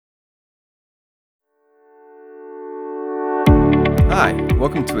Hi,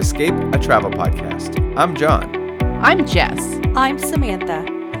 welcome to Escape, a travel podcast. I'm John. I'm Jess. I'm Samantha.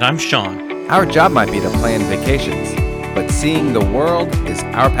 And I'm Sean. Our job might be to plan vacations, but seeing the world is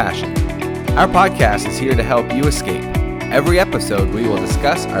our passion. Our podcast is here to help you escape. Every episode, we will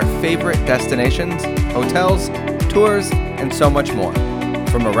discuss our favorite destinations, hotels, tours, and so much more.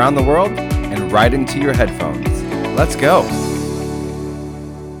 From around the world and right into your headphones. Let's go.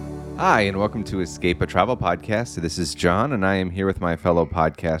 Hi, and welcome to Escape, a travel podcast. This is John, and I am here with my fellow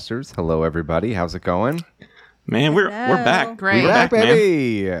podcasters. Hello, everybody. How's it going? Man, we're back. Great. We're back,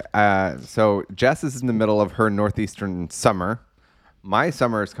 baby. So Jess is in the middle of her northeastern summer. My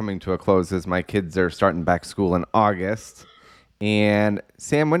summer is coming to a close as my kids are starting back school in August. And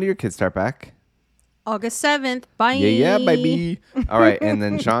Sam, when do your kids start back? August 7th. Bye. Yeah, baby. All right, and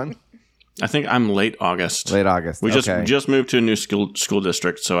then Sean? I think I'm late August. Late August. We okay. just moved to a new school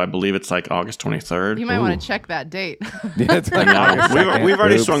district, so I believe it's like August 23rd. You might want to check that date. Yeah, it's like August we've 2nd.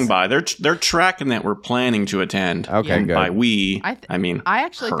 already Oops. swung by. They're tracking that we're planning to attend. Okay, And good. by we, I I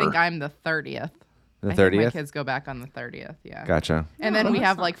actually think I'm the 30th. The I think my 30th? kids go back on the 30th. Yeah. Gotcha. And then we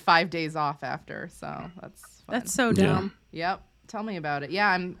have like 5 days off after, so that's fun. That's so dumb. Yep. Tell me about it. Yeah,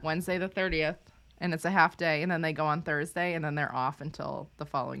 I'm Wednesday the 30th, and it's a half day, and then they go on Thursday, and then they're off until the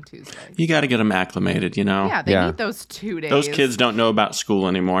following Tuesday. You got to get them acclimated, you know? Yeah, they Yeah. need those 2 days. Those kids don't know about school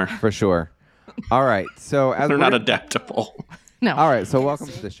anymore. For sure. All right. So as They're we're- not adaptable. No. All right, so welcome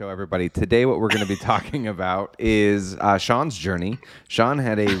to the show, everybody. Today, what we're going to be talking about is Sean's journey. Sean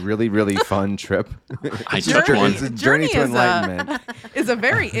had a really, really fun trip. I took one. It's a journey to is enlightenment. is a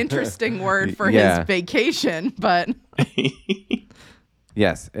very interesting word for Yeah. his vacation, but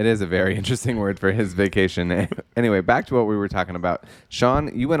Yes, it is a very interesting word for his vacation. Anyway, back to what we were talking about.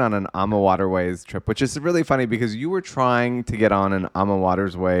 Sean, you went on an Ama Waterways trip, which is really funny because you were trying to get on an Ama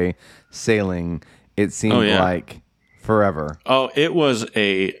Waterways sailing. It seemed like forever. Oh, it was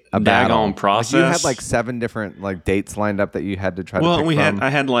a battle. daggone process. Like you had like 7 different dates lined up that you had to try to pick from. I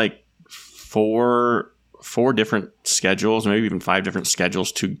had like four different schedules, maybe even 5 different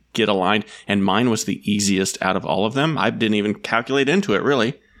schedules to get aligned, and mine was the easiest out of all of them. I didn't even calculate into it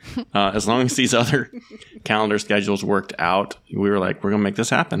really. As long as these other calendar schedules worked out, we were like, we're gonna make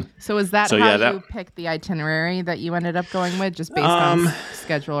this happen. So is that how you picked the itinerary that you ended up going with, just based on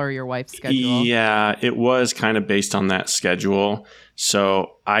schedule or your wife's schedule? Yeah, it was kind of based on that schedule.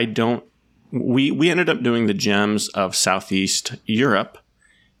 So we ended up doing the gems of Southeast Europe.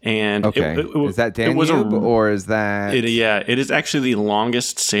 And okay, is that Danube or is that? It is actually the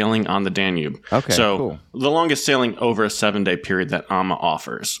longest sailing on the Danube. Okay, so cool. The longest sailing over a 7-day period that Ama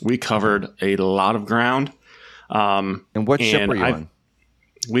offers. We covered a lot of ground. And what ship were you on?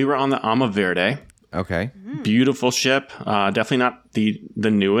 We were on the Ama Verde. Okay. Beautiful ship. Definitely not the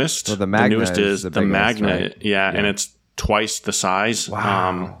newest. Well, the Magna newest is the biggest, Magna. right? Yeah, and it's twice the size.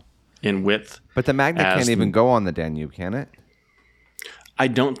 Wow. In width. But the Magna can't even go on the Danube, can it? I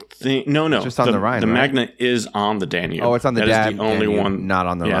don't think. No. It's just on the Rhine. The right? Magna is on the Danube. Oh, it's on the Danube. That is the only one, not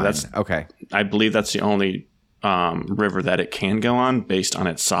on the Rhine. That's okay. I believe that's the only river that it can go on based on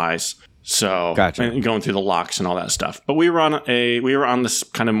its size. So, gotcha. And going through the locks and all that stuff. But we were on this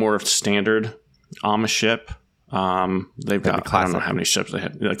kind of more standard Ama ship. They've got I don't know how many ships they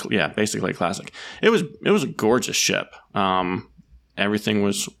have. Yeah, basically classic. It was a gorgeous ship. Everything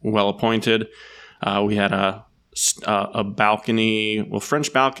was well appointed. We had a balcony,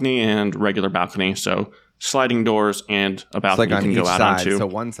 French balcony and regular balcony. So sliding doors and a balcony It's like you on can each go out side. onto. So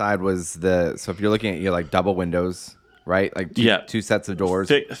one side was so if you're looking at like double windows, right? Like two sets of doors.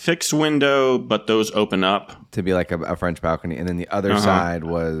 Fixed window, but those open up. To be like a French balcony. And then the other side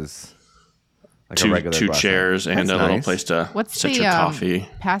was like a regular two glass chairs side. and That's a little nice. place to What's sit the your coffee.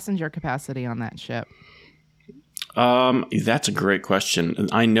 passenger capacity on that ship? That's a great question.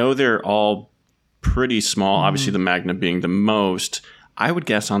 I know they're all pretty small. Obviously, the Magna being the most. I would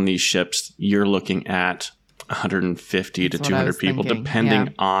guess on these ships, you're looking at 150 to 200 people,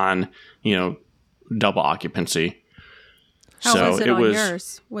 depending on double occupancy. How was it on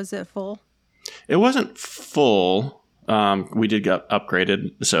yours? Was it full? It wasn't full. We did get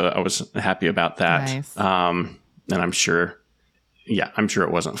upgraded, so I was happy about that. Nice. And I'm sure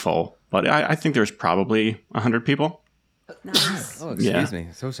it wasn't full, but I think there's probably 100 people. Nice. Oh, excuse me.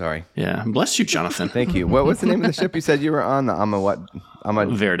 So sorry. Yeah. Bless you, Jonathan. Thank you. What was the name of the ship you said you were on? The Ama what? Ama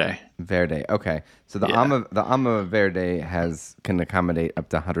Verde. Verde. Okay. So the Ama Verde can accommodate up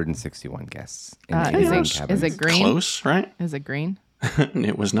to 161 guests in the cabins. Is it green? Close, right? Is it green?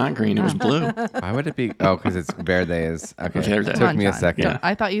 It was not green. It was blue. Why would it be? Oh, because it's Verdes. Okay. Verde. Took me a second. Yeah.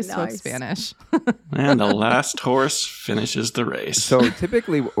 I thought you spoke Nice. Spanish. And the last horse finishes the race. So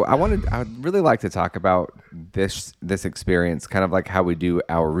typically, I would really like to talk about this experience, kind of like how we do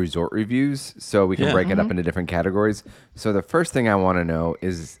our resort reviews, so we can break it up into different categories. So the first thing I want to know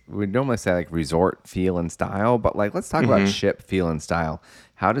is, we normally say like resort feel and style, but like let's talk about ship feel and style.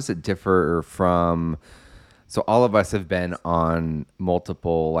 How does it differ from? So all of us have been on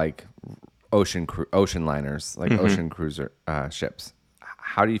multiple like ocean liners, like ocean cruiser ships.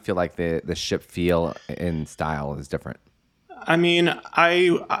 How do you feel like the ship feel and style is different? I mean,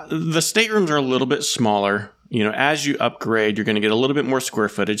 the staterooms are a little bit smaller. You know, as you upgrade, you're going to get a little bit more square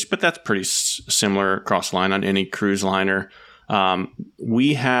footage, but that's pretty similar across the line on any cruise liner.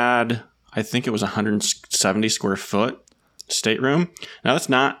 We had, I think it was 170 square foot stateroom. Now that's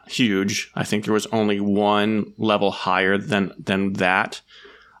not huge. I think there was only one level higher than that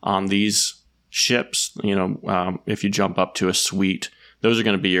on these ships. You know, if you jump up to a suite, those are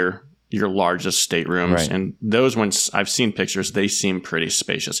going to be your largest staterooms. Right. And those ones, I've seen pictures, they seem pretty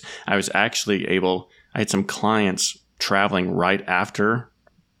spacious. I was actually I had some clients traveling right after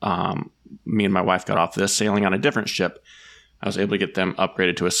me and my wife got off this, sailing on a different ship. I was able to get them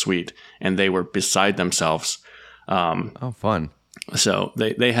upgraded to a suite, and they were beside themselves. Oh, fun. So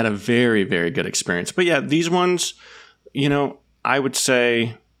they had a very, very good experience. But yeah, these ones, you know, I would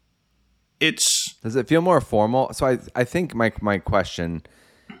say Does it feel more formal? So I think my question,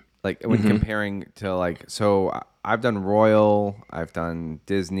 like when comparing to like, so I've done Royal, I've done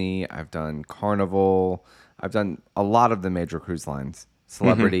Disney, I've done Carnival, I've done a lot of the major cruise lines,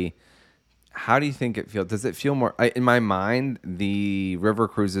 Celebrity. How do you think it feels? Does it feel more, in my mind, the river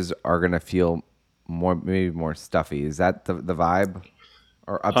cruises are going to feel maybe more stuffy. Is that the vibe,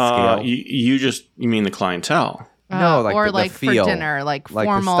 or upscale? You mean the clientele? No, like or the like feel, for dinner, like the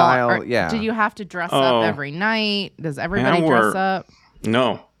formal. style. Or Yeah. Do you have to dress up every night? Does everybody dress up?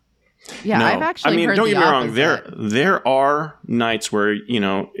 No. Yeah, No. I've actually heard don't the get me wrong. opposite. There are nights where, you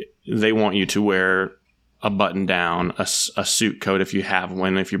know, they want you to wear a button down, a suit coat if you have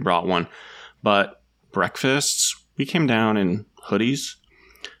one, if you brought one. But breakfasts, we came down in hoodies.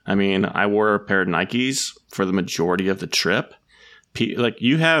 I mean, I wore a pair of Nikes for the majority of the trip. Like,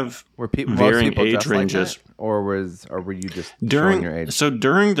 you have varying age ranges. Like that? Or were you just showing your age? So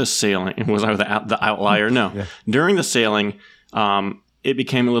during the sailing, was I the outlier? No. Yeah. During the sailing, it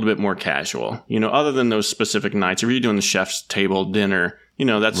became a little bit more casual. You know, other than those specific nights, if you're doing the chef's table dinner, you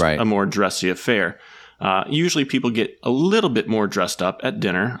know, that's a more dressy affair. Usually people get a little bit more dressed up at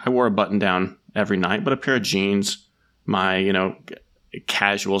dinner. I wore a button down every night, but a pair of jeans, my, you know,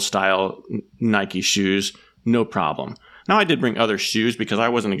 casual style Nike shoes, no problem. Now, I did bring other shoes because I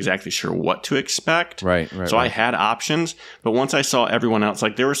wasn't exactly sure what to expect. Right. So I had options, but once I saw everyone else,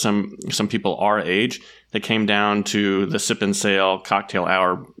 like there were some people our age that came down to the sip and sail cocktail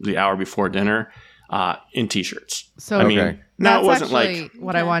hour, the hour before dinner, in t-shirts. So I mean, now it wasn't actually like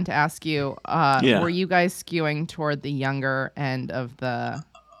what I wanted to ask you. Were you guys skewing toward the younger end of the?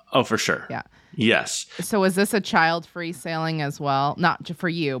 Oh, for sure. Yeah. Yes. So is this a child-free sailing as well? Not for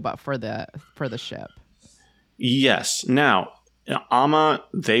you, but for the ship. Yes. Now, Ama,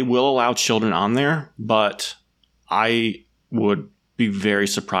 they will allow children on there, but I would be very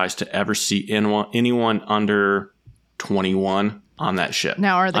surprised to ever see anyone under 21 on that ship.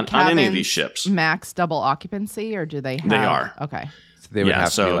 Now, are the on cabins any of these ships max double occupancy, or do they have? They are. Okay. So they would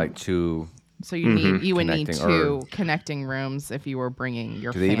have to be like two. So you would need Connecting, two connecting rooms if you were bringing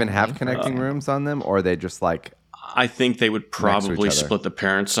your. Do they even have family, connecting rooms on them, or are they just like? I think they would probably other. split the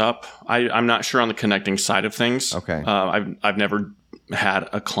parents up. I'm not sure on the connecting side of things. Okay. I've never had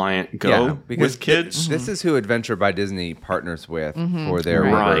a client go because with kids. This is who Adventure by Disney partners with for their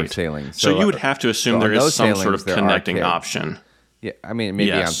Right. river sailing. So you would have to assume there is some sort of connecting kids. option. Yeah, I mean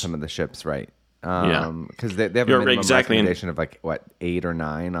maybe on Yes. some of the ships, right? Yeah. Because they have a You're minimum exactly recommendation of like what 8 or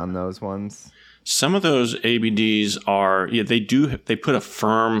 9 on those ones. Some of those ABDs are they put a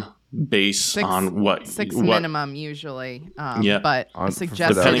firm base on what minimum usually. But for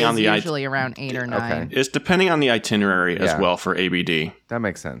suggested depending is on the usually around 8 or 9. It's depending on the itinerary as well for ABD. That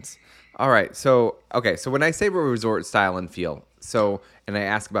makes sense. All right. So when I say resort style and feel, and I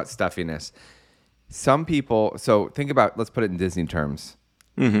ask about stuffiness, some people, think about, let's put it in Disney terms.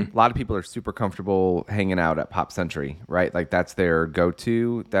 A lot of people are super comfortable hanging out at Pop Century, right? Like that's their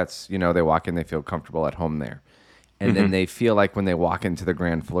go-to. That's, they walk in, they feel comfortable at home there. And then they feel like when they walk into the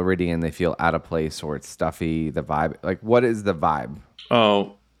Grand Floridian, they feel out of place or it's stuffy, the vibe. Like, what is the vibe?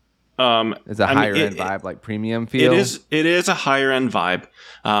 Oh, Is a higher end vibe, like premium feel? It is a higher end vibe.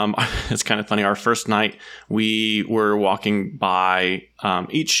 It's kind of funny. Our first night, we were walking by.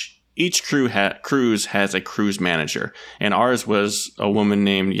 Each cruise has a cruise manager, and ours was a woman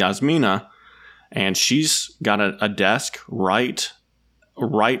named Yasmina, and she's got a desk right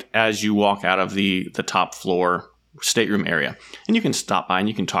as you walk out of the top floor stateroom area, and you can stop by and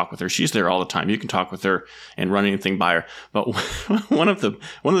you can talk with her. She's there all the time. You can talk with her and run anything by her. But one of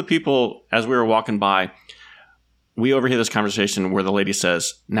the people, as we were walking by, we overhear this conversation where the lady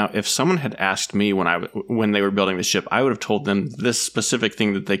says, "Now, if someone had asked me when they were building the ship, I would have told them this specific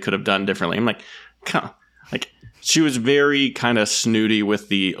thing that they could have done differently." I'm like, she was very kind of snooty with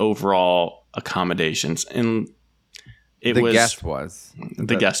the overall accommodations, and the guest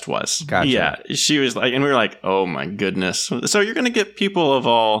was. Gotcha. Yeah, she was like, and we were like, "Oh my goodness!" So you're going to get people of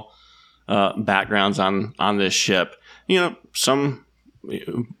all backgrounds on this ship. Some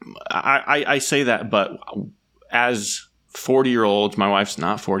I say that, but as 40-year-olds, my wife's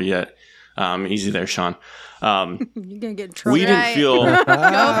not 40 yet. Easy there, Sean. You're gonna get in trouble. We didn't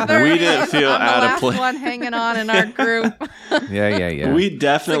feel out of place. One hanging on in our group. Yeah. We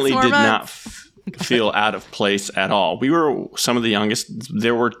definitely did not feel out of place at all. We were some of the youngest.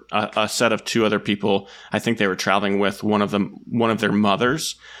 There were a set of 2 other people. I think they were traveling with one of their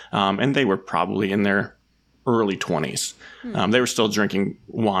mothers, and they were probably in their early 20s. They were still drinking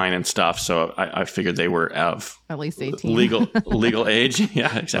wine and stuff, so I figured they were of at least 18 legal age.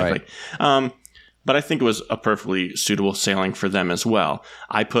 Yeah, exactly. Right. But I think it was a perfectly suitable sailing for them as well.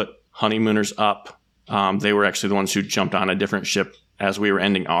 I put honeymooners up. They were actually the ones who jumped on a different ship as we were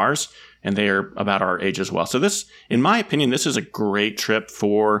ending ours, and they are about our age as well. So this, in my opinion, this is a great trip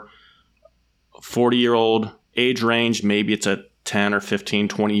for 40-year-old age range. Maybe it's a 10 or 15,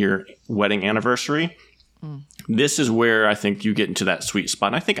 20-year wedding anniversary. This is where I think you get into that sweet spot.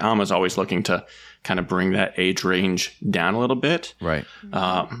 And I think Ama's always looking to kind of bring that age range down a little bit. Right.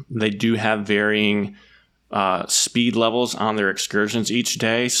 They do have varying speed levels on their excursions each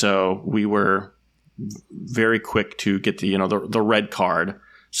day. So we were very quick to get the red card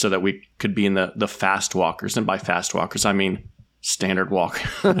so that we could be in the fast walkers. And by fast walkers, I mean standard walking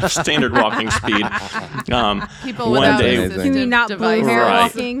speed. People without Can you not blue hair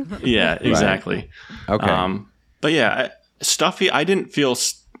walking? Yeah, exactly. Right. Okay. But yeah, stuffy. I didn't feel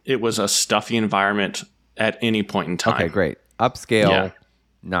it was a stuffy environment at any point in time. Okay, great. Upscale,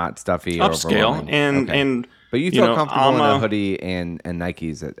 not stuffy. Upscale, and but you feel comfortable in a hoodie and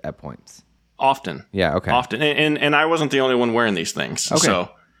Nikes at points. Often. Yeah. Okay. Often, and I wasn't the only one wearing these things. Okay.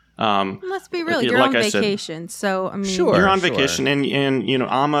 So. Let's be real. You're on vacation, so I mean, you're on vacation, and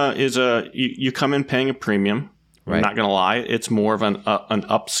Ama is you come in paying a premium. Right. I'm not going to lie; it's more of an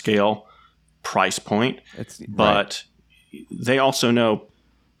upscale price point. But they also know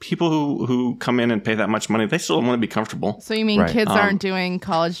people who come in and pay that much money, they still want to be comfortable. So you mean kids aren't doing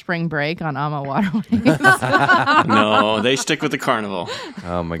college spring break on Ama Waterways? No, they stick with the carnival.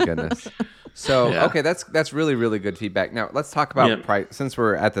 Oh my goodness. So, okay, that's really, really good feedback. Now, let's talk about price. Since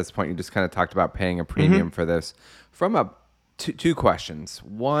we're at this point, you just kind of talked about paying a premium for this. From two questions.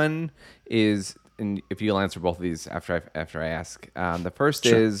 One is, and if you'll answer both of these after I ask. The first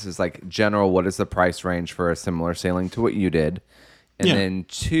is like general, what is the price range for a similar sailing to what you did? And then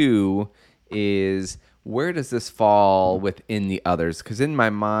 2 is, where does this fall within the others? Because in my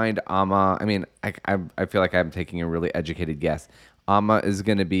mind, Ama, I mean, I feel like I'm taking a really educated guess. Ama is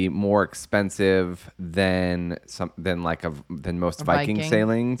going to be more expensive than most Viking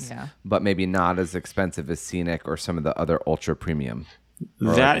sailings, but maybe not as expensive as Scenic or some of the other ultra premium.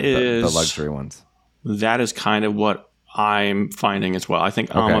 The luxury ones. That is kind of what I'm finding as well. I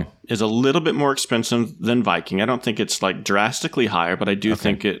think Ama is a little bit more expensive than Viking. I don't think it's like drastically higher, but I do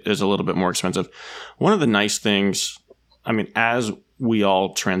think it is a little bit more expensive. One of the nice things, I mean, as we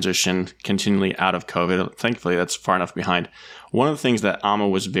all transition continually out of COVID, thankfully that's far enough behind. One of the things that Ama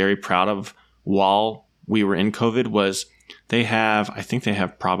was very proud of while we were in COVID was I think they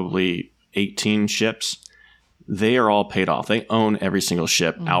have probably 18 ships. They are all paid off. They own every single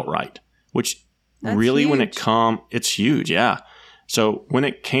ship outright, which that's really huge. It's huge. Yeah. So when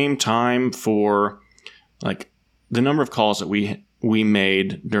it came time for like the number of calls that we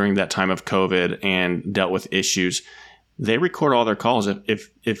made during that time of COVID and dealt with issues, they record all their calls. If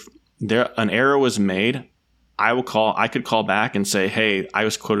an error was made, I could call back and say, hey, I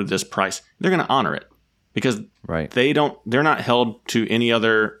was quoted this price. They're going to honor it because they're not held to any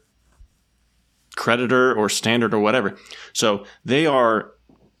other creditor or standard or whatever. So they are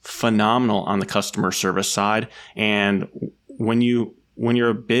phenomenal on the customer service side. And when you're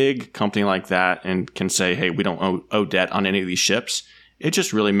a big company like that and can say, hey, we don't owe debt on any of these ships, it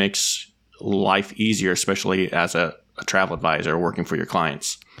just really makes life easier, especially as a travel advisor working for your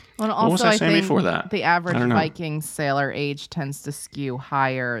clients. Well, also, what was I saying think before that? The average Viking sailor age tends to skew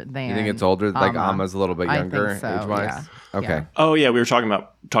higher than. You think it's older? Like Ama's a little bit younger age-wise? Yeah. Okay. Yeah. Oh yeah, we were talking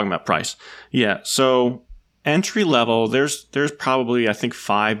about price. Yeah, so entry level, there's probably I think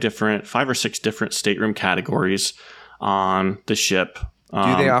 5 or 6 different stateroom categories on the ship.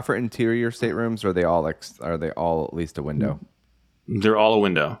 Do they offer interior staterooms, or are they all at least a window? They're all a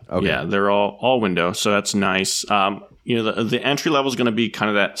window. Okay. Yeah, they're all window, so that's nice. The entry level is going to be kind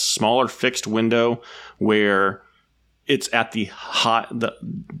of that smaller fixed window where it's at the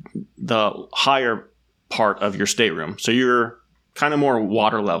higher part of your stateroom. So you're kind of more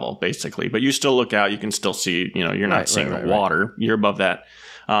water level, basically. But you still look out. You can still see, you're not seeing the water. Right. You're above that.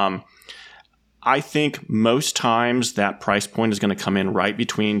 I think most times that price point is going to come in right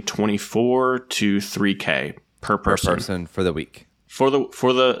between $24 to $3K per person. Per person for the week. For the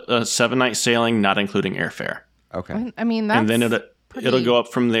 7-night sailing, not incling airfare. Okay. I mean, that's and then it'll go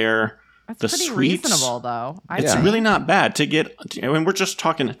up from there. That's the pretty suites, reasonable, though. It's really not bad to get. I mean, we're just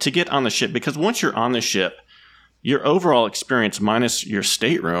talking to get on the ship, because once you're on the ship, your overall experience minus your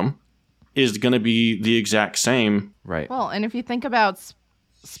stateroom is going to be the exact same. Right. Well, and if you think about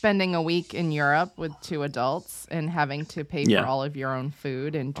spending a week in Europe with 2 adults and having to pay for all of your own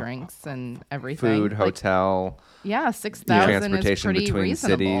food and drinks and everything. Food, hotel. Yeah, $6,000 is pretty between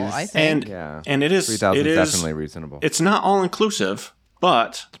reasonable, cities. I think. And it is $3,000 is definitely reasonable. It's not all inclusive,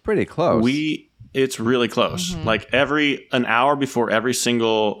 but it's pretty close. It's really close. Mm-hmm. Like an hour before every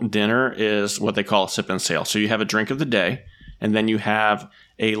single dinner is what they call a sip and sail. So you have a drink of the day, and then you have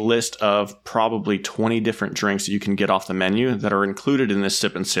a list of probably 20 different drinks that you can get off the menu that are included in this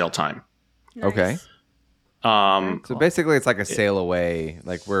sip and sail time. Nice. Okay. So basically it's like a sail away,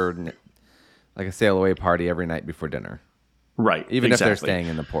 like a sail away party every night before dinner. Right. Even if they're staying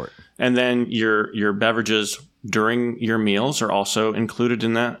in the port. And then your beverages during your meals are also included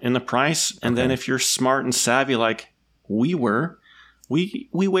in the price. And then if you're smart and savvy like we were, we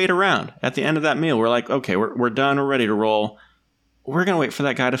wait around. At the end of that meal, we're like, okay, we're done, we're ready to roll. We're going to wait for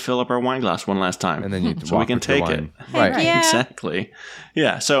that guy to fill up our wine glass one last time. And then you so we can take it. Right. Yeah. Exactly.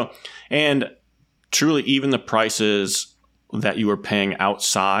 Yeah. So, and truly, even the prices that you are paying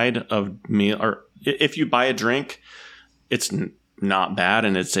outside of meal, or if you buy a drink, it's not bad,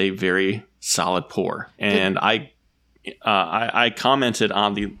 and it's a very solid pour. And I commented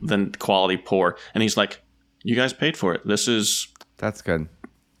on the quality pour, and he's like, "You guys paid for it. That's good.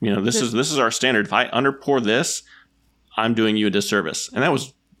 This is our standard. If I underpour this, I'm doing you a disservice." And that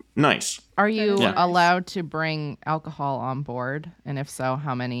was nice. Are you allowed to bring alcohol on board? And if so,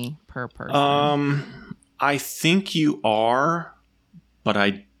 how many per person? I think you are,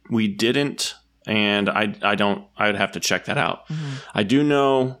 but we didn't, and I would have to check that out. Mm-hmm. I do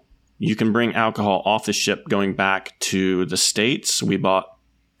know you can bring alcohol off the ship going back to the States. We bought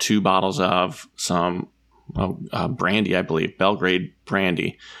 2 bottles of some brandy, I believe, Belgrade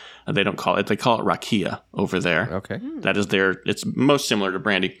brandy. They don't call it. They call it rakia over there. Okay. That is it's most similar to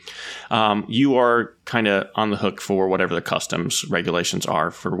brandy. You are kind of on the hook for whatever the customs regulations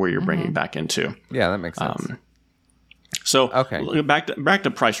are for where you're bringing back into. Yeah, that makes sense. So back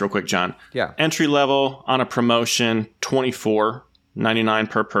to price real quick, John. Yeah. Entry level on a promotion, $24.99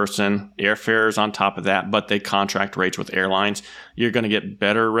 per person. Airfares on top of that, but they contract rates with airlines. You're going to get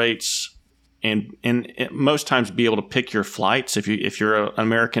better rates. And most times be able to pick your flights. If you're an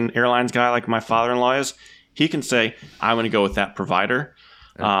American Airlines guy like my father-in-law is, he can say, "I'm going to go with that provider."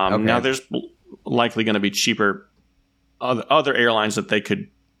 Now there's likely going to be cheaper other airlines that they could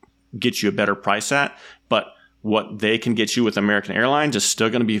get you a better price at, but what they can get you with American Airlines is still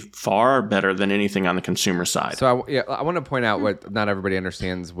going to be far better than anything on the consumer side. So I want to point out what not everybody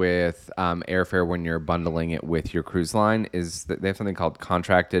understands with airfare when you're bundling it with your cruise line is that they have something called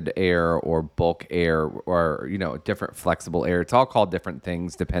contracted air or bulk air or different flexible air. It's all called different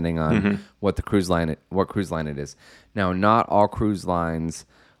things depending on what cruise line it is. Now, not all cruise lines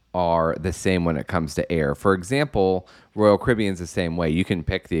are the same when it comes to air. For example, Royal Caribbean's the same way. You can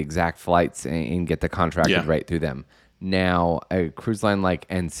pick the exact flights and get the contracted rate through them. Now, a cruise line like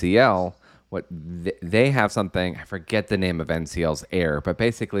NCL, they have something, I forget the name of NCL's air, but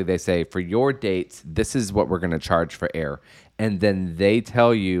basically they say for your dates, this is what we're going to charge for air. And then they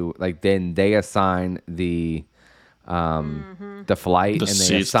tell you, then they assign the flight, the and seats,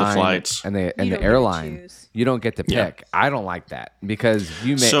 they assign the flights, and the airline. You don't get to pick. Yeah. I don't like that because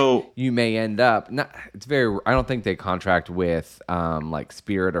you may end up I don't think they contract with like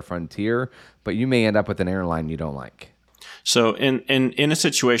Spirit or Frontier, but you may end up with an airline you don't like. So in a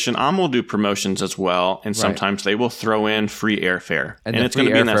situation, Ama will do promotions as well, and sometimes they will throw in free airfare, and it's going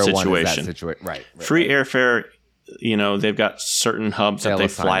to be in that situation. Right. Free airfare, they've got certain hubs that they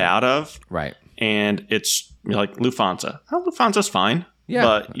fly out of, right? And it's like Lufthansa. Oh, Lufthansa's fine, yeah,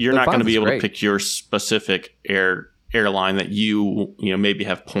 but you're not going to be able to pick your specific airline that you maybe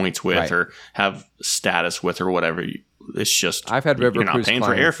have points with or have status with or whatever. It's just I've had River Cruise paying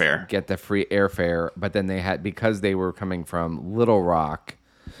for airfare. Get the free airfare, but then they had, because they were coming from Little Rock,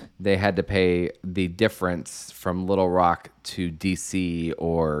 they had to pay the difference from Little Rock to DC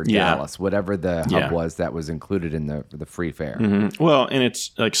or Dallas, whatever the hub was that was included in the free fare. Mm-hmm. Well, and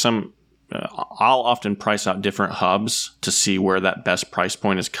it's like I'll often price out different hubs to see where that best price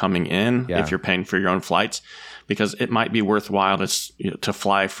point is coming in if you're paying for your own flights, because it might be worthwhile to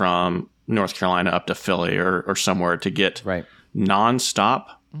fly from North Carolina up to Philly or somewhere to get nonstop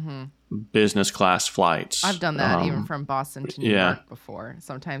business class flights. I've done that even from Boston to New York before.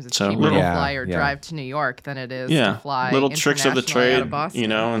 Sometimes it's cheaper to fly or drive to New York than it is to fly. Little tricks of the trade,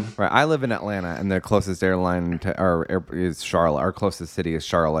 Right. I live in Atlanta, and the closest airline is Charlotte. Our closest city is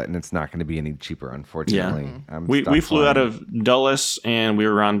Charlotte, and it's not going to be any cheaper, unfortunately. Yeah. We flew out of Dulles, and we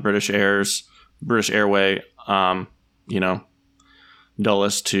were on British Airway.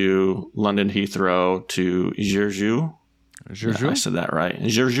 Dulles to London Heathrow to Jerjou. I said that right.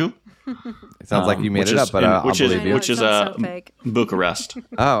 Jerjou. It sounds like you made it up, but I'll believe you. Which is Bucharest.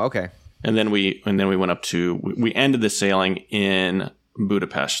 Oh, okay. And then we went up to, we ended the sailing in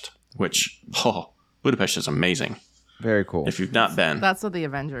Budapest, which Budapest is amazing. Very cool. If you've not been, that's what the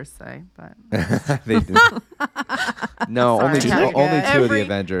Avengers say. But they do. No, only two of the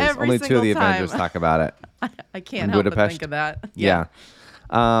Avengers. Only two of the Avengers talk about it. I can't help but think of that. Yeah.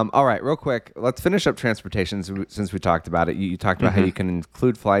 All right, real quick, let's finish up transportation since we talked about it. You talked about how you can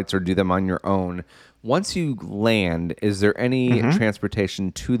include flights or do them on your own. Once you land, is there any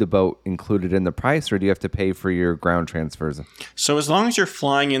transportation to the boat included in the price, or do you have to pay for your ground transfers? So as long as you're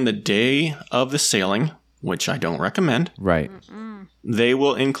flying in the day of the sailing, which I don't recommend, right? They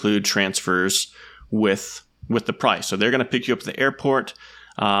will include transfers with the price. So they're going to pick you up at the airport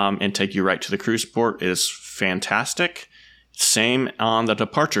and take you right to the cruise port. It is fantastic. Same on the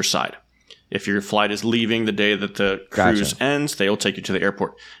departure side. If your flight is leaving the day that the cruise ends, they will take you to the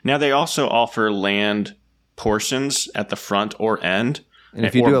airport. Now, they also offer land portions at the front or end. And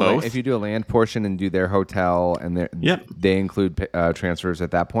if you do a land portion and do their hotel, and they include transfers at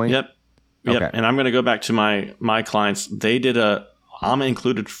that point? Yep. Okay. And I'm going to go back to my clients. They did Ama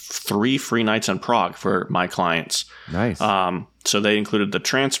included 3 free nights in Prague for my clients. Nice. So they included the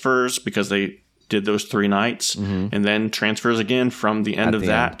transfers because they did those 3 nights, and then transfers again from the end of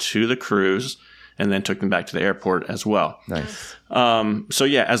that to the cruise, and then took them back to the airport as well. Nice. So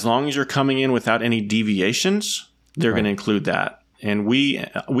yeah, as long as you're coming in without any deviations, they're going to include that. And we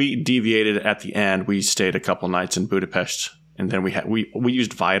deviated at the end. We stayed a couple nights in Budapest, and then we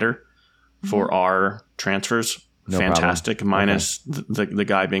used Vider for our transfers. No Fantastic, problem. Minus the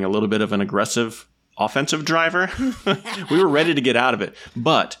guy being a little bit of an aggressive offensive driver. We were ready to get out of it,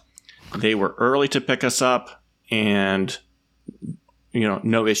 but they were early to pick us up, and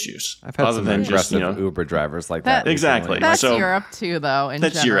no issues. I've had some aggressive Uber drivers like that. Exactly. That's Europe too, though.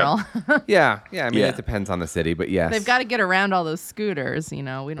 That's general. Europe. Yeah. I mean, it depends on the city, but yes, they've got to get around all those scooters. We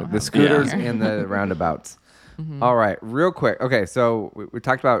don't have the scooters and the roundabouts. All right, real quick. Okay, so we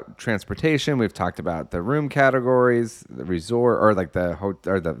talked about transportation. We've talked about the room categories, the resort, or like the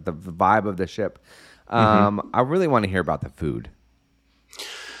vibe of the ship. I really want to hear about the food.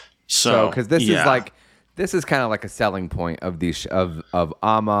 So, because this is kind of like a selling point of these of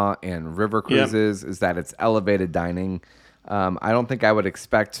Ama and River Cruises is that it's elevated dining. I don't think I would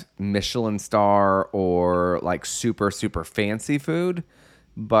expect Michelin star or like super super fancy food,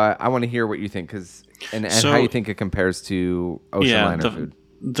 but I want to hear what you think and how you think it compares to ocean liner food.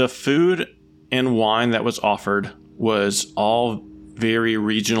 The food and wine that was offered was all very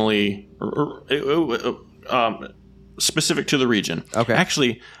regionally specific to the region. Okay.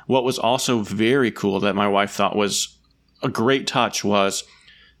 Actually, what was also very cool that my wife thought was a great touch was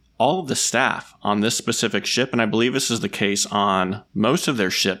all of the staff on this specific ship, and I believe this is the case on most of their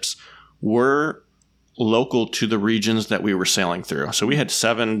ships, were local to the regions that we were sailing through. So we had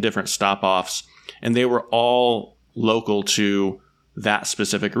 7 different stop-offs, and they were all local to that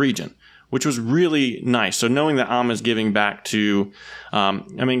specific region, which was really nice. So knowing that Ama is giving back to,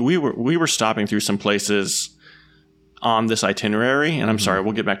 we were stopping through some places on this itinerary, and I'm sorry,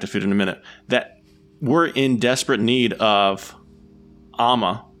 we'll get back to food in a minute, that we're in desperate need of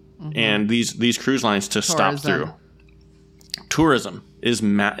Ama and these cruise lines to stop through. Tourism. is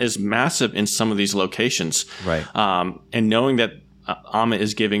massive in some of these locations. Right. And knowing that Ama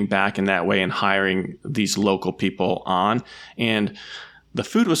is giving back in that way and hiring these local people on, and the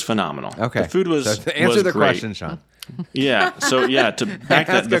food was phenomenal. Okay. The food was so to answer the great. question, Sean. Yeah. So to back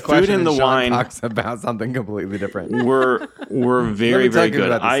that, the food and the Sean wine talks about something completely different. were very, very good.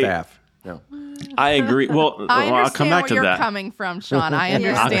 About the staff. No. I agree. Well, I'll come back to that. Where you're coming from, Sean. I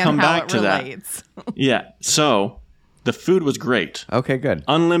understand I'll come how back it to relates. That. Yeah. So the food was great. Okay, good.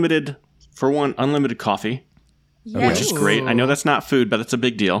 Unlimited coffee. Yes. Which is great. I know that's not food, but it's a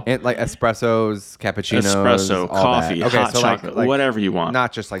big deal. And like espressos, cappuccinos, espresso, coffee, hot chocolate, whatever you want.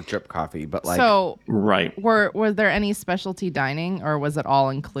 Not just like drip coffee, but like right. Were there any specialty dining, or was it all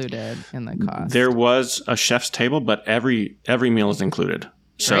included in the cost? There was a chef's table, but every meal is included.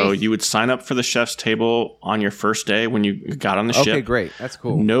 So Great. you would sign up for the chef's table on your first day when you got on the ship. Okay, great. That's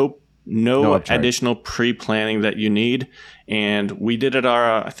cool. No additional pre-planning that you need. And we did it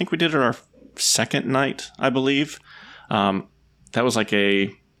I think we did it our second night, I believe. That was like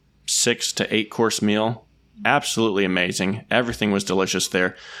a 6 to 8 course meal. Absolutely amazing. Everything was delicious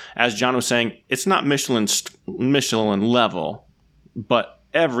there. As John was saying, it's not Michelin level, but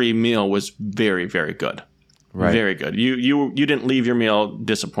every meal was very, very good. Right. Very good. You didn't leave your meal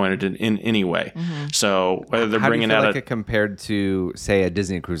disappointed in any way. Mm-hmm. So whether they're bringing out it compared to, say, a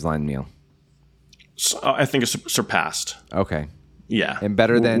Disney Cruise Line meal? I think it's surpassed. Okay. Yeah. And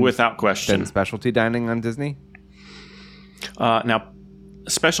better than without question than specialty dining on Disney? Now,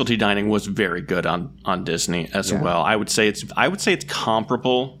 specialty dining was very good on Disney as well. I would say it's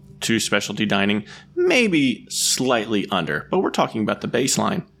comparable to specialty dining, maybe slightly under, but we're talking about the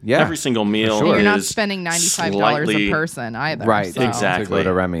baseline. Yeah, every single meal. Sure. You're not spending $95 a person either, right? So. Exactly. To go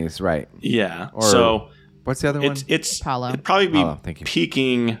to Remy's, right? Yeah. Or, so what's the other one? It's Palo. It'd probably be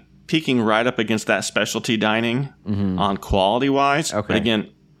peaking right up against that specialty dining on quality wise. Okay. But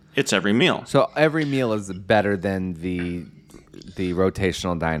again, it's every meal. So every meal is better than the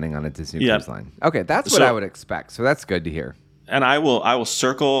rotational dining on a Disney Cruise Line. Okay, that's what I would expect. So that's good to hear. And I will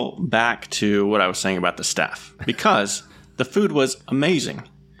circle back to what I was saying about the staff, because the food was amazing.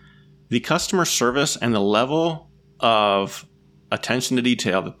 The customer service and the level of attention to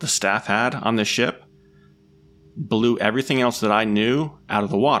detail that the staff had on the ship blew everything else that I knew out of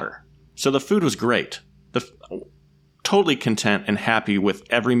the water. So the food was great. Totally content and happy with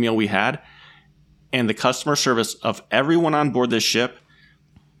every meal we had. And the customer service of everyone on board this ship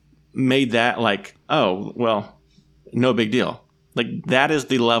made that like, oh, well, no big deal. Like, that is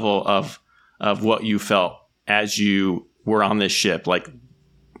the level of what you felt as you were on this ship. Like,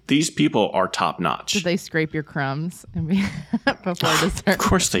 these people are top notch. Did they scrape your crumbs before dessert? Of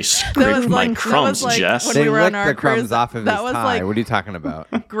course they scraped my crumbs, Jess. They licked the crumbs off of his tie. What are you talking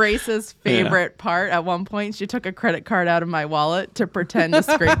about? Grace's favorite part. At one point, she took a credit card out of my wallet to pretend to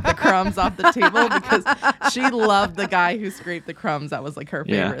scrape the crumbs off the table because she loved the guy who scraped the crumbs. That was like her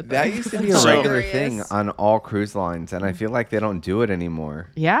favorite thing. That used to be a regular thing on all cruise lines, and I feel like they don't do it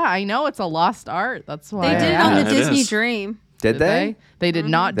anymore. Yeah, I know. It's a lost art. That's why. They did it on the Disney Dream. Did they? They did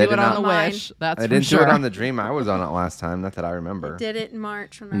not do it on the Wish. That's for sure. They didn't do it on the Dream. I was on it last time. Not that I remember. They did it in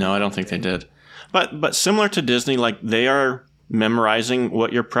March. No, I don't think they did. But similar to Disney, like, they are memorizing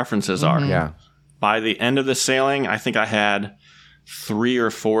what your preferences are. Yeah. By the end of the sailing, I think I had 3 or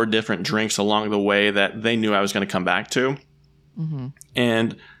 4 different drinks along the way that they knew I was going to come back to. Mm-hmm.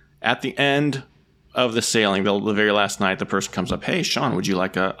 And at the end of the sailing, the very last night, the person comes up, "Hey, Sean, would you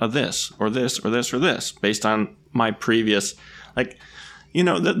like a this or this or this or this?" Based on my previous, like, you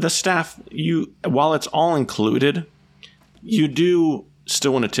know, the staff, while it's all included, you do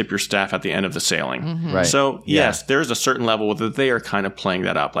still want to tip your staff at the end of the sailing. Mm-hmm. Right. So, yes, there's a certain level that they are kind of playing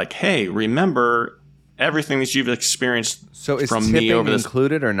that up. Like, hey, remember everything that you've experienced from me over this. So is tipping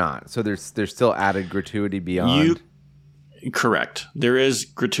included or not? So there's still added gratuity beyond? Correct. There is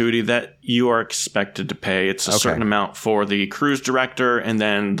gratuity that you are expected to pay. It's a certain amount for the cruise director, and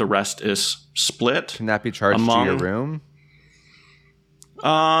then the rest is split. Can that be charged to your room?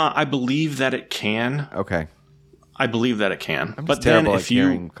 I believe that it can. Okay. I believe that it can. But then if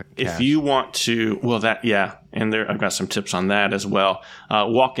you want to, and I've got some tips on that as well.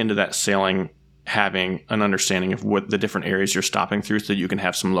 Walk into that sailing having an understanding of what the different areas you're stopping through, so that you can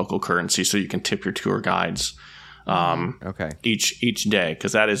have some local currency, so you can tip your tour guides each day,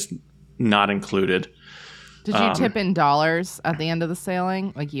 because that is not included. Did you tip in dollars at the end of the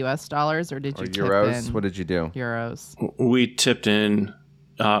sailing, like U.S. dollars, or did you tip euros? in what did you do? Euros. We tipped in,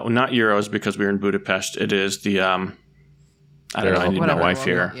 not euros, because we were in Budapest. It is the I don't know. I need my wife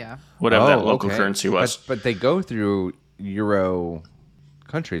here. Yeah. Whatever that local currency was. But they go through Euro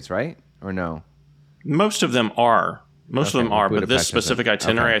countries, right? Or no? Most of them are Most of them are, but this specific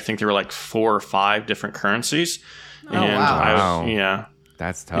itinerary, I think there were like 4 or 5 different currencies. Oh, wow. Yeah.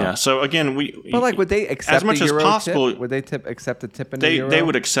 That's tough. Yeah. So again, But like, would they accept as much a Euro as possible? Tip? Would they accept a tip in a Euro? They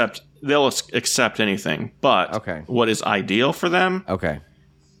would accept. They'll accept anything. But what is ideal for them?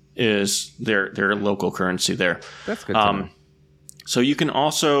 Is their local currency there. That's good to know. So you can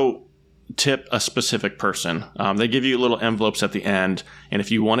also tip a specific person. They give you little envelopes at the end, and if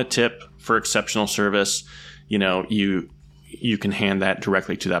you want to tip for exceptional service, you can hand that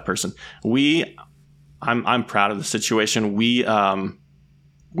directly to that person. I'm proud of the situation.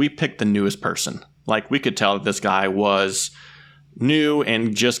 We picked the newest person. Like, we could tell that this guy was new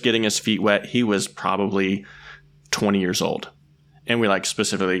and just getting his feet wet. He was probably 20 years old. And we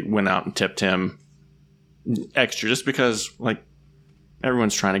specifically went out and tipped him extra just because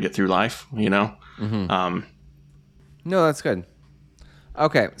everyone's trying to get through life, Mm-hmm. No, that's good.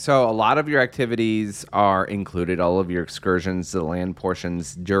 Okay, so a lot of your activities are included, all of your excursions to the land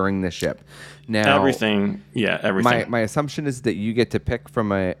portions during the ship. Now, everything. My assumption is that you get to pick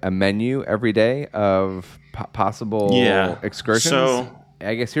from a menu every day of possible excursions. So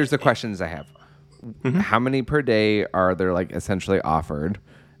I guess here's the questions I have. Mm-hmm. How many per day are there essentially offered?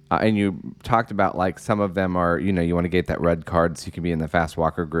 And you talked about some of them are, you want to get that red card so you can be in the fast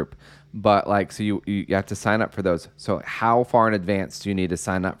walker group. But so you have to sign up for those. So how far in advance do you need to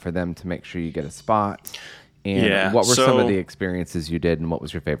sign up for them to make sure you get a spot? And what were some of the experiences you did, and what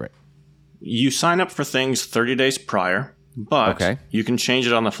was your favorite? You sign up for things 30 days prior, but you can change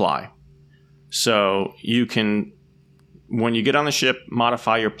it on the fly. So you can, when you get on the ship,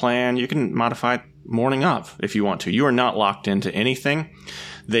 modify your plan. You can modify it morning of if you want to. You are not locked into anything.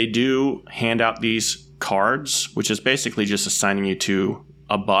 They do hand out these cards, which is basically just assigning you to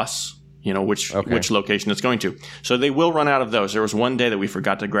a bus, which location it's going to. So they will run out of those. There was one day that we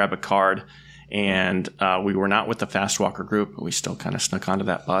forgot to grab a card, and we were not with the fast walker group, but we still kind of snuck onto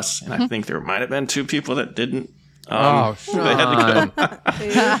that bus. And I think there might have been 2 people that didn't. They had to go.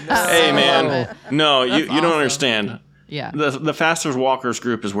 Hey, man. No, you don't understand. Yeah. The fastest walkers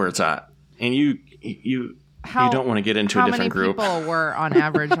group is where it's at. And you don't want to get into a different group. How many people were on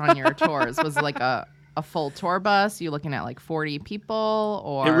average on your tours? Was it a full tour bus? You looking at 40 people,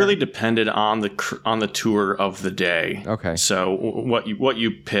 or it really depended on the tour of the day. Okay. So what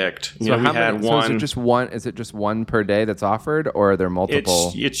you picked? So we had one. So is it just one per day that's offered, or are there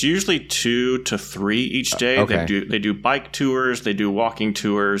multiple? It's usually 2 to 3 each day. Okay. They do bike tours. They do walking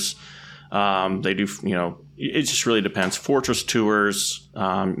tours. They do it just really depends. Fortress tours.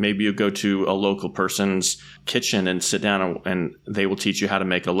 Maybe you go to a local person's kitchen and sit down, and they will teach you how to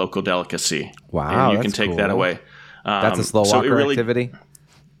make a local delicacy. Wow, and you can take that away. That's a slow walker activity?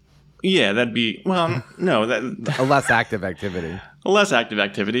 Yeah, that'd be, no. A less active activity. A less active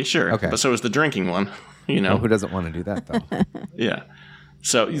activity, sure. Okay. But so is the drinking one, Well, who doesn't want to do that, though? Yeah.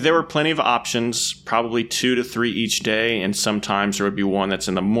 So there were plenty of options, probably 2 to 3 each day, and sometimes there would be one that's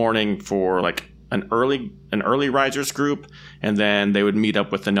in the morning for an early risers group, and then they would meet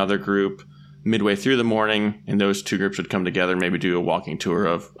up with another group midway through the morning, and those 2 groups would come together and maybe do a walking tour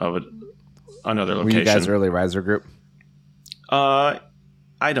of another location. Were you guys early riser group? I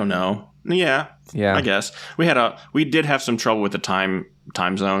don't know. Yeah. I guess we did have some trouble with the time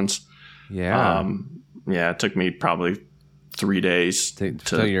zones. Yeah. It took me probably 3 days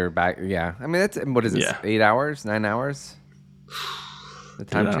till you're back. Yeah. I mean, what is it? 8 hours, 9 hours? The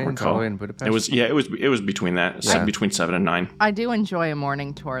time change all the way in Budapest? It was between that. Yeah. Between 7 and 9. I do enjoy a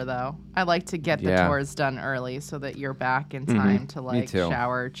morning tour, though. I like to get the tours done early so that you're back in time to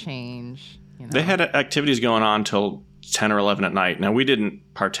shower, change. They had activities going on till 10 or 11 at night. Now, we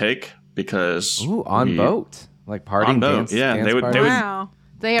didn't partake because on boat, partying, on boat. Dance, yeah, dance they would. Wow.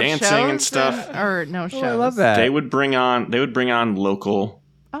 They have dancing shows and stuff, or no shows. I love that. They would bring on local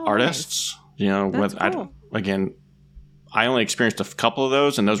artists. Nice. That's cool. I only experienced a couple of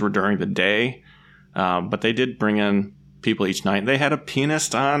those, and those were during the day. But they did bring in people each night. They had a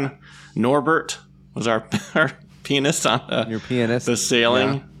pianist on. Norbert was our pianist on your pianist, the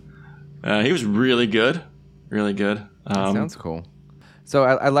sailing. Yeah. He was really good. Really good. That sounds cool. So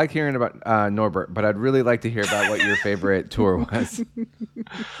I like hearing about Norbert, but I'd really like to hear about what your favorite tour was.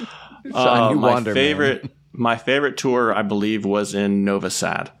 My favorite tour, I believe, was in Novi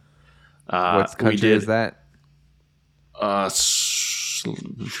Sad. What country is that? I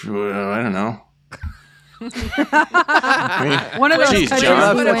don't know. One of those countries.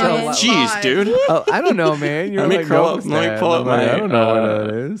 Jeez, dude. I don't know, man. You're let me pull up my. I don't know what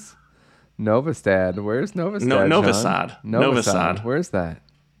that is. Novastad. Where's Novastad? Novi Sad. Novi Sad. Where's that?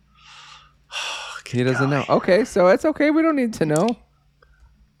 He doesn't know. Okay, so it's okay. We don't need to know.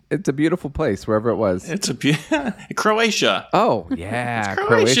 It's a beautiful place, wherever it was. It's Croatia. Oh, yeah. Croatia.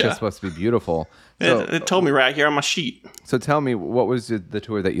 Croatia's supposed to be beautiful. So, it told me right here on my sheet. So tell me, what was the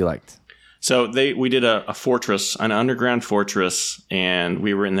tour that you liked? So we did a fortress, an underground fortress, and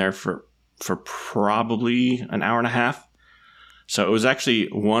we were in there for probably an hour and a half. So it was actually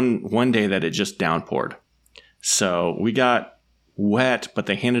one day that it just downpoured. So we got wet, but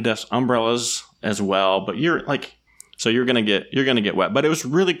they handed us umbrellas as well. But you're gonna get wet. But it was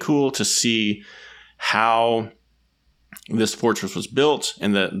really cool to see how this fortress was built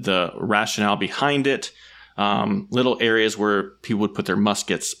and the rationale behind it. Little areas where people would put their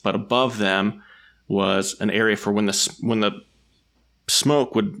muskets, but above them was an area for when the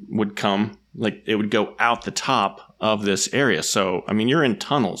smoke would come, like it would go out the top of this area. So I mean, you're in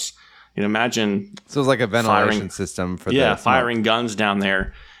tunnels. You know, imagine. So it's like a ventilation system for firing guns down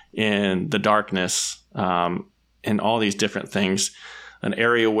there in the darkness, and all these different things. An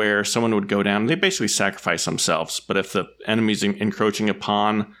area where someone would go down. They basically sacrifice themselves. But if the enemy's encroaching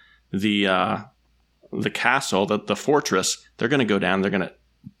upon the castle, the fortress, they're going to go down. They're going to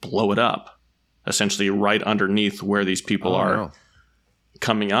blow it up, essentially right underneath where these people are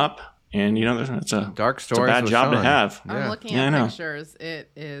coming up. And you know, it's a dark story. It's a bad job to have. I'm looking at pictures.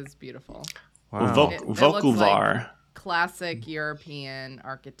 It is beautiful. Wow. Vukovar. Like classic European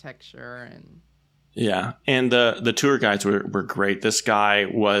architecture and. Yeah, and the tour guides were great. This guy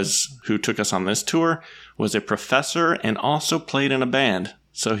who took us on this tour was a professor and also played in a band.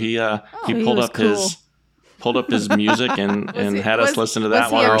 So he pulled up his music and had us listen to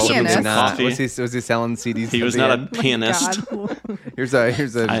that while we were sipping some coffee. Was he selling CDs? He was not a pianist. Here's a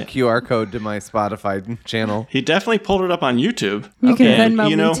QR code to my Spotify channel. He definitely pulled it up on YouTube. You can Venmo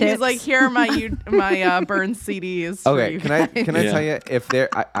me tips. He's like, here are my burn CDs. Okay, can I tell you if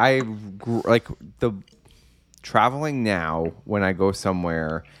I grew, like the traveling now when I go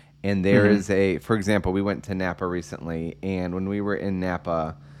somewhere and there is for example, we went to Napa recently, and when we were in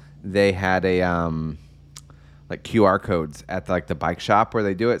Napa, they had a like QR codes at the bike shop where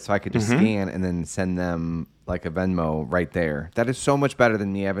they do it, so I could just scan and then send them like a Venmo right there. That is so much better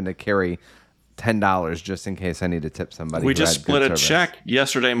than me having to carry $10 just in case I need to tip somebody. We just split a check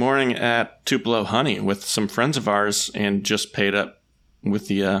yesterday morning at Tupelo Honey with some friends of ours and just paid up with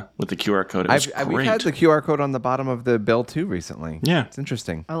the QR code. It was great. We've had the QR code on the bottom of the bill too recently. Yeah, it's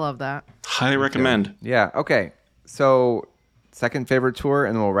interesting. I love that. Highly recommend. Yeah. Okay. So second favorite tour,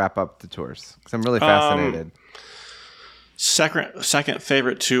 and then we'll wrap up the tours because I'm really fascinated. Second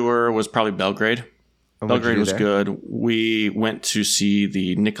favorite tour was probably Belgrade. Belgrade was good. We went to see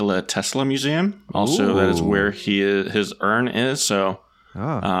the Nikola Tesla Museum. Also, that is where his urn is. So,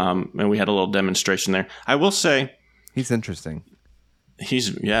 and we had a little demonstration there. I will say, he's interesting. He's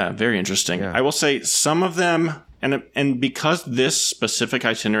very interesting. Yeah. I will say some of them, and because this specific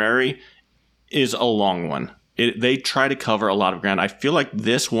itinerary is a long one, they try to cover a lot of ground. I feel like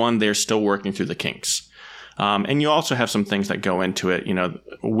this one they're still working through the kinks. And you also have some things that go into it, you know,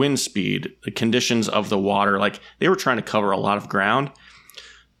 wind speed, the conditions of the water. Like they were trying to cover a lot of ground.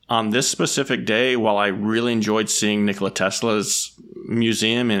 On this specific day, while I really enjoyed seeing Nikola Tesla's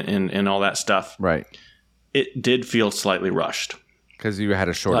museum and all that stuff, right, it did feel slightly rushed. Because you had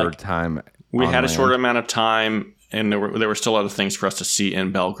a shorter time. We had a shorter amount of time, and there were still other things for us to see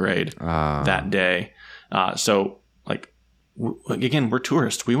in Belgrade that day. So, again, we're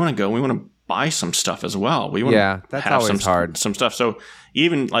tourists. We want to go. We want to buy some stuff as well. We want to that's have always hard. Some stuff. So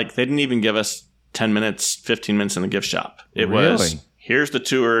even they didn't even give us 10 minutes, 15 minutes in the gift shop. It was, here's the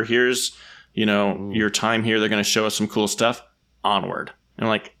tour. Here's, your time here. They're going to show us some cool stuff. Onward. And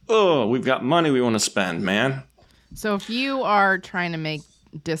we've got money we want to spend, man. So if you are trying to make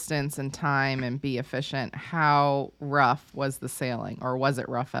distance and time and be efficient, how rough was the sailing, or was it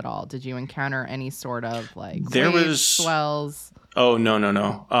rough at all? Did you encounter any sort of waves, swells? Oh,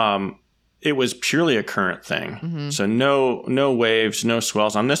 no. It was purely a current thing. Mm-hmm. So no waves, no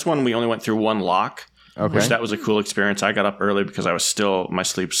swells. On this one, we only went through one lock, which that was a cool experience. I got up early because my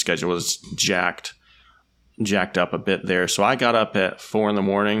sleep schedule was jacked up a bit there. So I got up at 4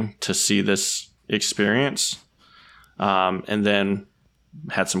 a.m. to see this experience, and then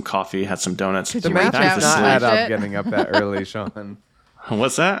had some coffee, had some donuts. The math does not add up getting up that early, Sean.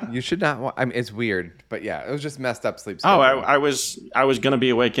 What's that? You should not. I mean, it's weird, but yeah, it was just messed up sleep schedule. I was gonna be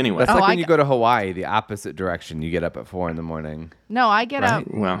awake anyway. That's when you go to Hawaii, the opposite direction. You get up at 4 a.m. No, I get up.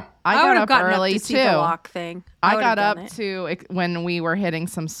 Well, I got up early up to too. See the lock thing. I got up to when we were hitting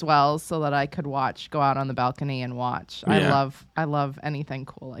some swells so that I could go out on the balcony and watch. Yeah. I love anything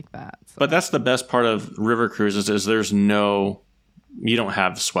cool like that. So. But that's the best part of river cruises is there's no you don't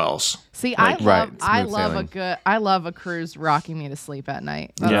have swells. See, Like, I love a cruise rocking me to sleep at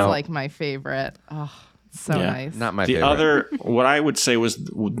night. That's like my favorite. Oh, so nice. Not my the favorite. Other, what I would say was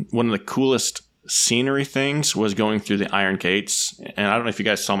one of the coolest scenery things was going through the Iron Gates. And I don't know if you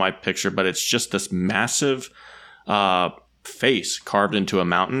guys saw my picture, but it's just this massive face carved into a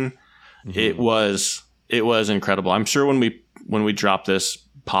mountain. Mm-hmm. It was incredible. I'm sure when we drop this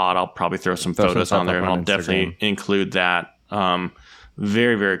pod, I'll probably throw some photos on there, and I'll definitely include that.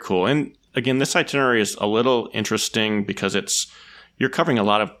 Very, very cool. And again, this itinerary is a little interesting because you're covering a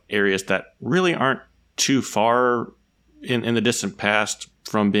lot of areas that really aren't too far in the distant past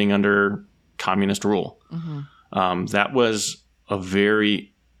from being under communist rule. Mm-hmm. That was a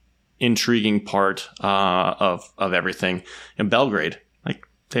very intriguing part of everything. In Belgrade, like,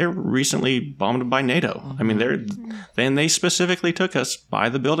 they're recently bombed by NATO. Mm-hmm. I mean, they specifically took us by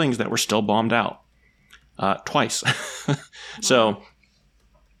the buildings that were still bombed out twice. So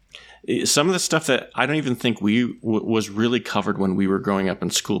some of the stuff that I don't even think was really covered when we were growing up in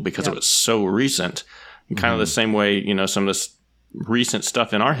school because it was so recent. And kind of the same way, some of this recent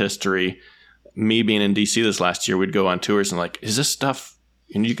stuff in our history, me being in DC this last year, we'd go on tours and like, is this stuff,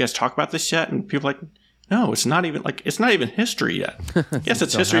 and you guys talk about this yet? And people are like, no, it's not even history yet. Yes,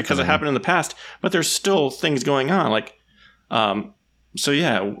 it's history because it happened in the past, but there's still things going on. Like, so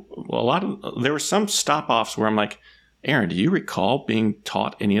yeah, there were some stop-offs where I'm like, Aaron, do you recall being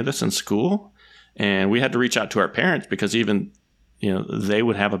taught any of this in school? And we had to reach out to our parents because even, they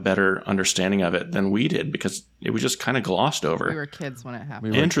would have a better understanding of it than we did because it was just kind of glossed over. We were kids when it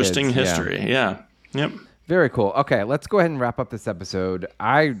happened. Interesting history. Yeah. Yep. Very cool. Okay, let's go ahead and wrap up this episode.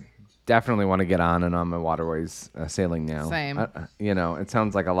 I definitely want to get on and Ama Waterways sailing now. Same. It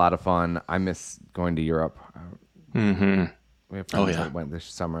sounds like a lot of fun. I miss going to Europe. Mm-hmm. We have friends that went this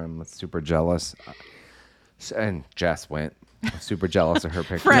summer. I'm super jealous. And Jess went. I'm super jealous of her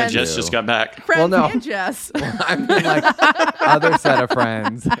picture. Jess just got back. Friends and Jess. I mean, like, other set of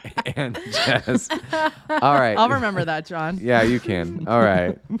friends and Jess. All right. I'll remember that, John. Yeah, you can. All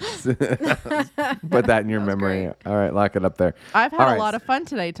right. Put that in your memory. Great. All right, lock it up there. I've had a lot of fun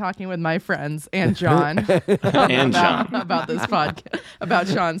today talking with my friends and John. About this podcast, about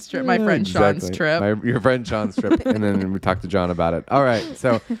Sean's trip, my friend Sean's trip. Your friend Sean's trip. And then we talked to John about it. All right.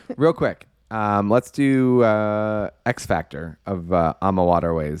 So real quick. Let's do X Factor of Ama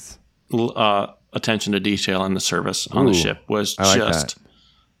Waterways. Attention to detail in the service on the ship was just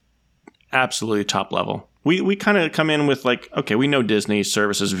absolutely top level. We kind of come in with like, okay, we know Disney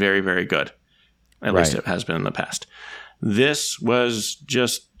service is very, very good. At least it has been in the past. This was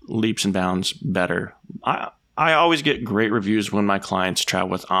just leaps and bounds better. I always get great reviews when my clients travel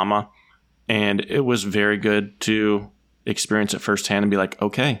with Ama, and it was very good to experience it firsthand and be like,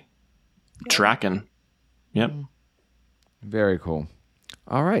 okay, tracking. Yep. Very cool.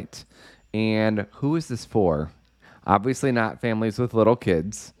 All right. And who is this for? Obviously not families with little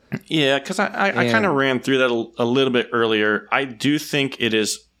kids. Yeah, because I kind of ran through that a little bit earlier. I do think it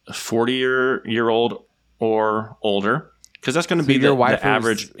is 40-year-old or older, because that's going to be the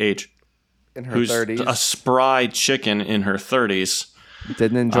average age. In her 30s. A spry chicken in her 30s.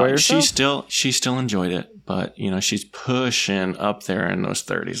 Didn't enjoy herself? She still enjoyed it, but she's pushing up there in those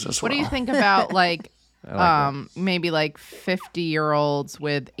 30s as well. What do you think about maybe like 50-year-olds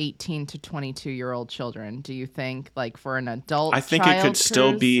with 18 to 22-year-old children? Do you think like for an adult? I think it could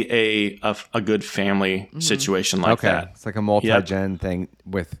still be a good family situation like that. It's like a multi-gen thing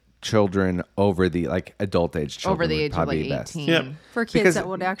with children over the adult age children. Over the age of 18. Yep. For kids that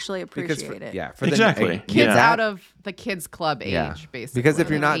would actually appreciate it. Yeah, exactly. Kids out of the kids club age, basically. Because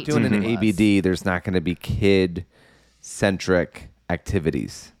if you're not doing an ABD, there's not going to be kid-centric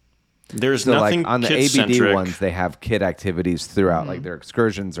activities. There's nothing on the ABD ones, they have kid activities throughout. Like their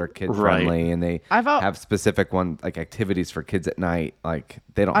excursions are kid friendly, and they have specific activities for kids at night. Like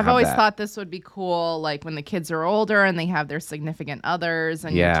they don't. I've always thought this would be cool, like when the kids are older and they have their significant others,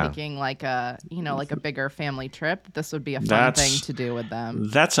 and you're taking like a bigger family trip. This would be a fun thing to do with them.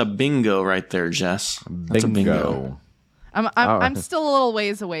 That's a bingo right there, Jess. That's bingo. I'm still a little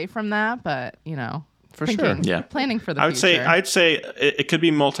ways away from that, but For sure. Yeah. Planning for the future. I'd say it could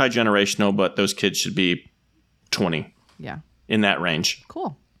be multi-generational, but those kids should be 20. Yeah. In that range.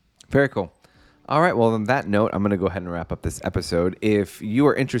 Cool. Very cool. All right. Well, on that note, I'm going to go ahead and wrap up this episode. If you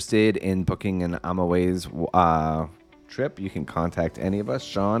are interested in booking an Ama Ways trip, you can contact any of us.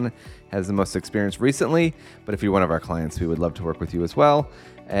 Sean has the most experience recently, but if you're one of our clients, we would love to work with you as well.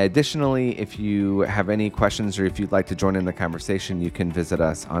 Additionally, if you have any questions or if you'd like to join in the conversation, you can visit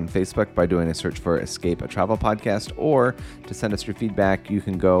us on Facebook by doing a search for Escape, a travel podcast, or to send us your feedback, you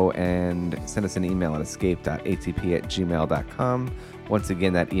can go and send us an email at escape.atp@gmail.com. Once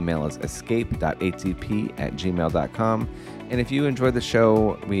again, that email is escape.atp@gmail.com. And if you enjoy the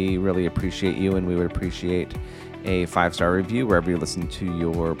show, we really appreciate you, and we would appreciate a 5-star review wherever you listen to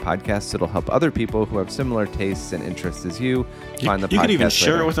your podcasts. It'll help other people who have similar tastes and interests as you find the podcast. You could even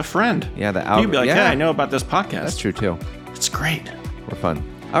share it with a friend. Yeah, you could be like, yeah, I know about this podcast. That's true too. It's great. We're fun.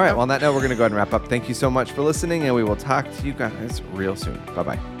 All right, well, on that note, we're going to go ahead and wrap up. Thank you so much for listening, and we will talk to you guys real soon.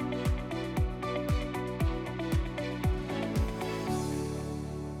 Bye-bye.